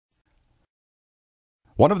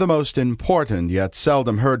One of the most important yet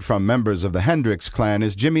seldom heard from members of the Hendrix clan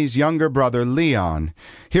is Jimi's younger brother, Leon.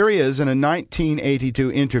 Here he is in a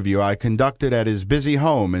 1982 interview I conducted at his busy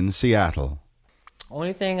home in Seattle.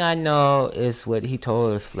 Only thing I know is what he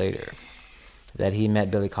told us later, that he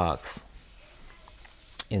met Billy Cox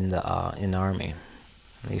in the Army.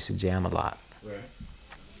 They used to jam a lot. Right.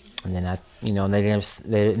 And then they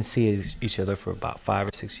didn't see each other for about 5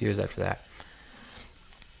 or 6 years after that.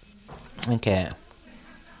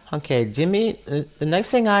 Okay, Jimmy, the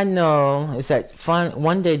next thing I know is that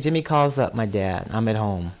one day Jimmy calls up my dad. I'm at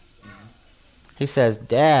home. He says,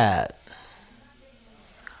 "Dad,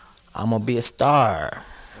 I'm going to be a star."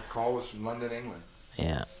 The call was from London, England.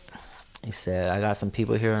 Yeah. He said, "I got some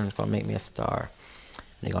people here and it's going to make me a star.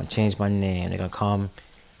 They're going to change my name. They're going to call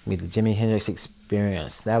me the Jimi Hendrix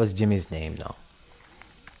Experience." That was Jimmy's name, though.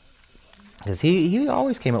 Because he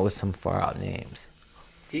always came up with some far-out names.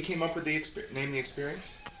 He came up with the name, the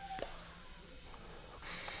Experience?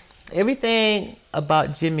 Everything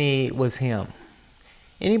about Jimmy was him.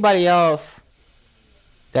 Anybody else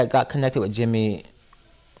that got connected with Jimmy,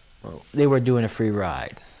 they were doing a free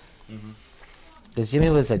ride. Because Jimmy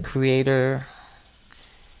was a creator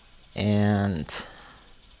and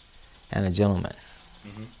a gentleman.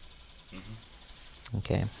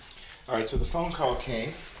 Okay. All right, so the phone call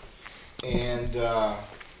came, and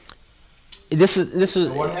this was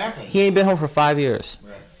what happened? He ain't been home for 5 years.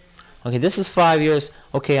 Right. Okay, this is 5 years.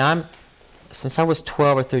 Okay, since I was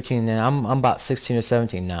 12 or 13 then, I'm about 16 or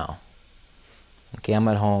 17 now. Okay, I'm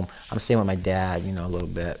at home. I'm staying with my dad, a little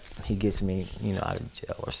bit. He gets me, out of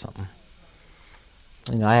jail or something.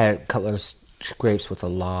 I had a couple of scrapes with the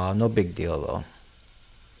law. No big deal, though.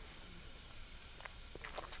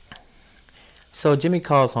 So Jimmy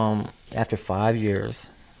calls home after 5 years.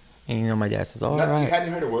 And, my dad says, "All right." You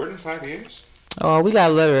hadn't heard a word in 5 years? Oh, we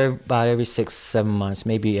got a letter about every 6, 7 months,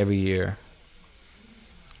 maybe every year.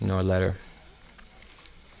 A letter.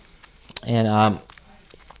 And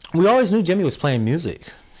we always knew Jimmy was playing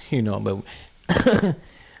music,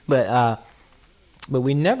 but but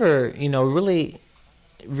we never, really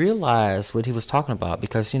realized what he was talking about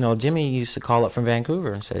because, Jimmy used to call up from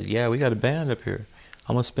Vancouver and said, "Yeah, we got a band up here.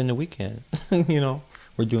 I'm going to spend the weekend.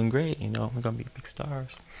 We're doing great. We're going to be big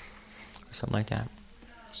stars." Or something like that.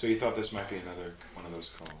 So you thought this might be another one of those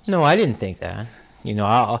calls? No, I didn't think that.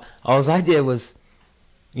 All I did was,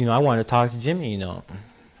 I wanted to talk to Jimmy, Did you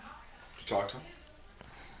talk to him?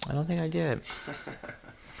 I don't think I did.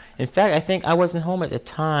 In fact, I think I wasn't home at the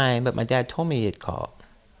time, but my dad told me he had called.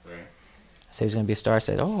 Right. I said he was going to be a star. I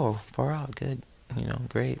said, "Oh, far out, good.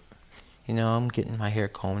 Great. I'm getting my hair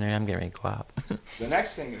combed and I'm getting ready to go out." The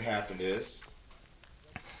next thing that happened is,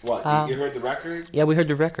 what, you heard the record? Yeah, we heard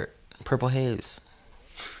the record, Purple Haze.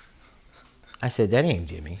 I said, "That ain't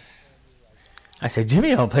Jimmy." I said,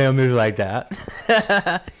 "Jimmy don't play on music like that."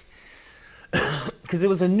 Because it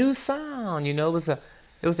was a new sound, it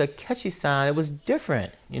was a catchy sound. It was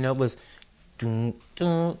different, it was dun,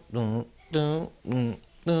 dun, dun, dun, dun,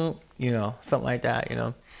 dun, something like that,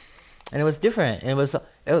 And it was different. It was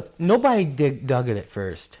nobody dug it at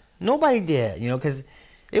first. Nobody did, because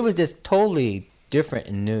it was just totally different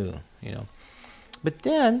and new, But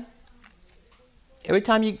then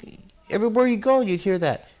everywhere you go, you'd hear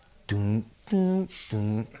that dun, dun,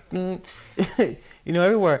 dun, dun,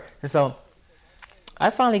 everywhere. And so I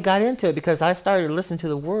finally got into it because I started listening to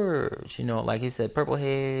the words, like he said, Purple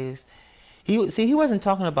Haze. He wasn't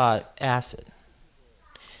talking about acid.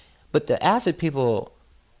 But the acid people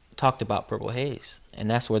talked about Purple Haze,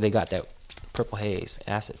 and that's where they got that Purple Haze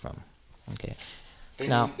acid from. Okay. They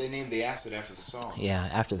named the acid after the song. Yeah,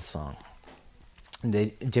 after the song.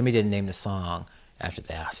 Jimmy didn't name the song after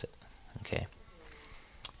the acid. Okay.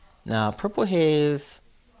 Now, Purple Haze,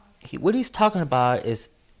 what he's talking about is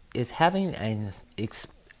having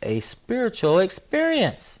a spiritual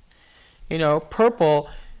experience. Purple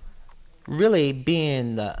really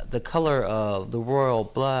being the color of the royal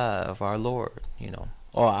blood of our Lord.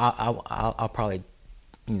 Or I'll probably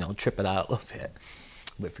trip it out a little bit,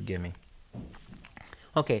 but forgive me.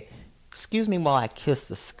 Okay, excuse me while I kiss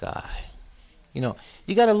the sky. You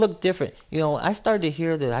got to look different. I started to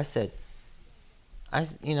hear that. I said,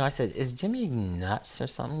 "Is Jimmy nuts or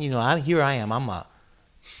something?" Here I am. I'm a,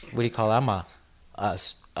 what do you call it?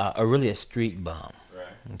 I'm really a street bum.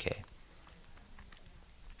 Right. Okay.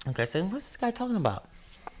 I said, "What's this guy talking about?"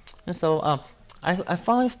 And so I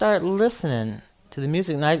finally started listening to the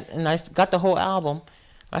music, and I got the whole album.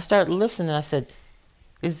 I started listening, and I said,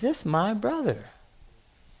 "Is this my brother?"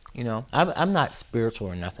 I'm not spiritual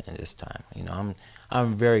or nothing at this time.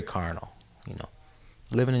 I'm very carnal.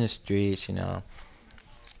 Living in the streets.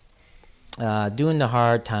 During the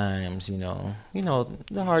hard times, the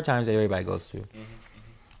hard times that everybody goes through.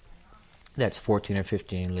 That's 14 or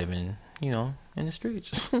 15 living, in the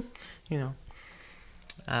streets,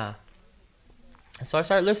 So I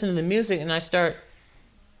started listening to the music, and I start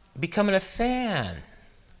becoming a fan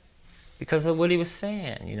because of what he was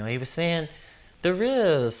saying. He was saying there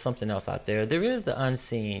is something else out there. There is the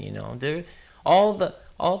unseen. There, all the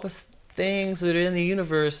things that are in the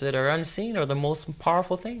universe that are unseen are the most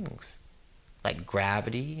powerful things, like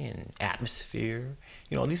gravity and atmosphere.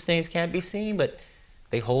 These things can't be seen, but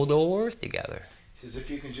they hold the whole earth together. It's as if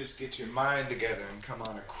you can just get your mind together and come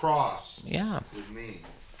on across with me.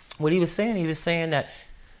 What he was saying that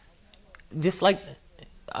just like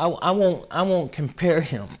I won't compare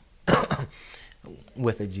him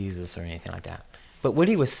with a Jesus or anything like that. But what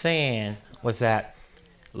he was saying was that,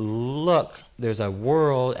 look, there's a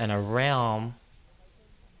world and a realm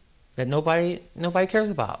that nobody cares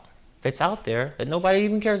about. That's out there that nobody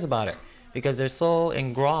even cares about it because they're so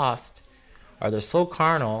engrossed or they're so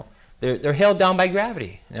carnal. They're held down by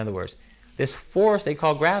gravity. In other words, this force they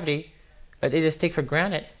call gravity that they just take for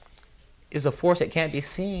granted is a force that can't be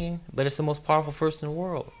seen, but it's the most powerful force in the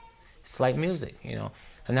world. It's like music, and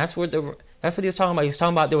that's what he was talking about. He was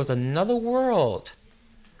talking about there was another world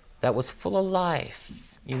that was full of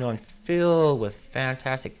life, and filled with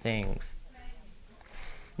fantastic things.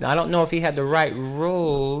 Now, I don't know if he had the right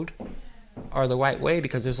road or the right way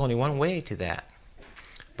because there's only one way to that.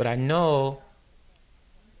 But I know,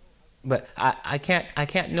 but I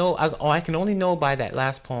can't know. I can only know by that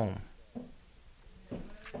last poem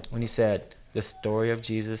when he said, "The story of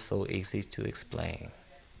Jesus so easy to explain."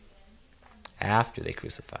 After they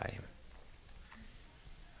crucified him,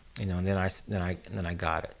 and then I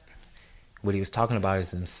got it. What he was talking about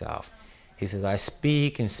is himself. He says, "I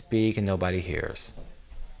speak and speak and nobody hears.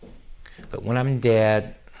 But when I'm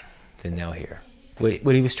dead, then they'll hear."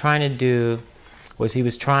 What he was trying to do was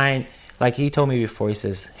like he told me before, he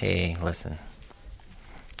says, "Hey, listen."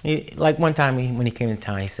 Like one time when he came to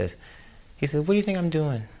town, he said, "What do you think I'm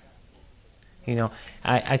doing?"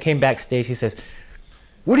 I came backstage, he says,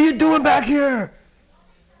 "What are you doing back here?"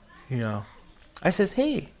 I says,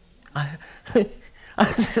 "Hey," I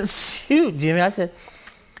said, "Shoot, Jimmy." I said,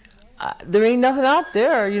 "There ain't nothing out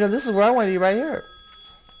there. This is where I want to be, right here."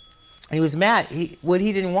 And he was mad. He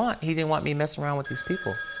didn't want me messing around with these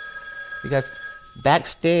people. Because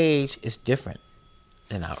backstage is different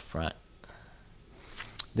than out front.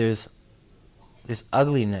 There's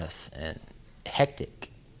ugliness and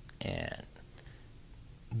hectic and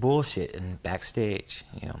bullshit in backstage,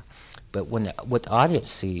 But what the audience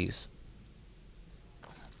sees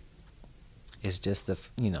is just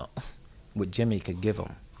what Jimmy could give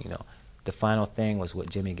them, The final thing was what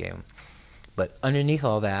Jimmy gave him. But underneath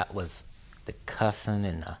all that was the cussing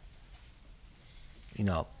and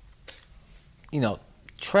the,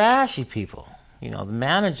 trashy people, the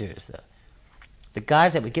managers, the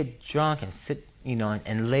guys that would get drunk and sit,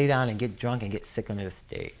 and lay down and get drunk and get sick under the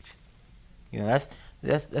stage.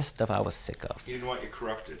 That's stuff I was sick of. He didn't want you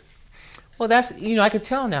corrupted. Well, that's, I could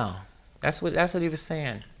tell now. That's what he was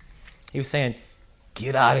saying. He was saying,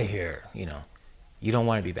 "Get out of here, You don't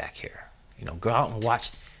want to be back here. Go out and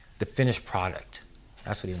watch the finished product."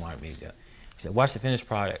 That's what he wanted me to do. He said, "Watch the finished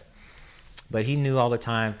product." But he knew all the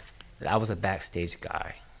time that I was a backstage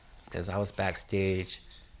guy. Because I was backstage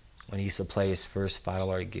when he used to play his first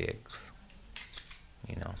 $5 gigs.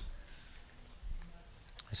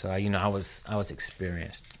 So I was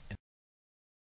experienced.